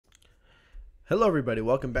Hello everybody,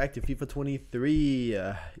 welcome back to FIFA 23.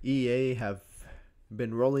 EA have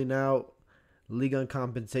been rolling out Ligue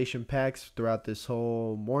compensation packs throughout this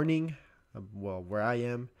whole morning, well, where I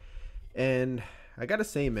am. And I gotta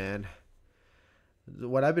say, man,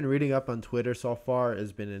 what I've been reading up on Twitter so far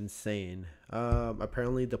has been insane.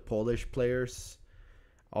 Apparently the Polish players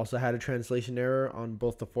also had a translation error on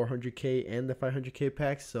both the 400k and the 500k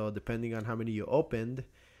packs, so depending on how many you opened,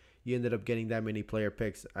 you ended up getting that many player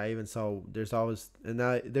picks. I even saw there's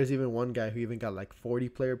even one guy who even got like 40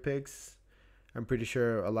 player picks. I'm pretty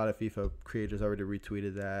sure a lot of FIFA creators already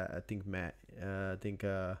retweeted that. I think Matt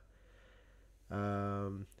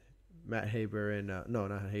Haber and no,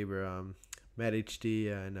 not Haber, Matt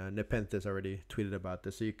HD and Nepenthes already tweeted about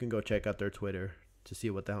this, so you can go check out their Twitter to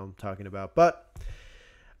see what the hell I'm talking about. But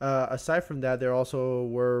aside from that, there also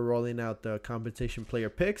were rolling out the compensation player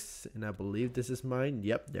picks, and I believe this is mine.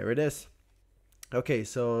 Yep, there it is. Okay,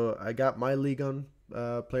 so I got my Ligue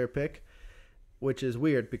player pick, which is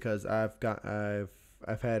weird because I've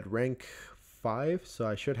had rank 5, so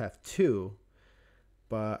I should have 2,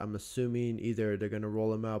 but I'm assuming either they're gonna roll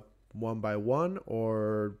them out one by one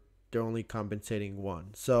or they're only compensating one.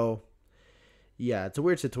 So yeah, it's a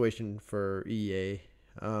weird situation for EA.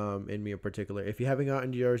 In me in particular. If you haven't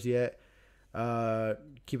gotten yours yet,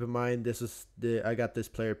 keep in mind I got this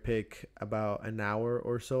player pick about an hour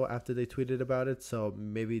or so after they tweeted about it, so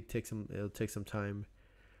maybe it'll take some time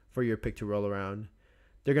for your pick to roll around.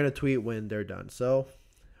 They're gonna tweet when they're done. So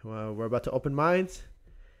we're about to open mines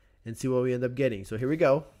and see what we end up getting. So here we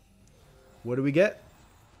go. What do we get?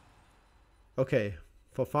 Okay,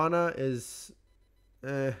 Fofana is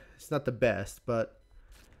it's not the best, but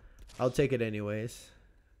I'll take it anyways.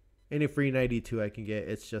 Any free 92 I can get,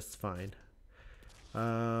 it's just fine.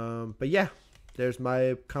 But yeah, there's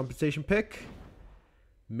my compensation pick.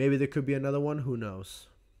 Maybe there could be another one, who knows.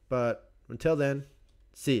 But until then,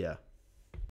 see ya.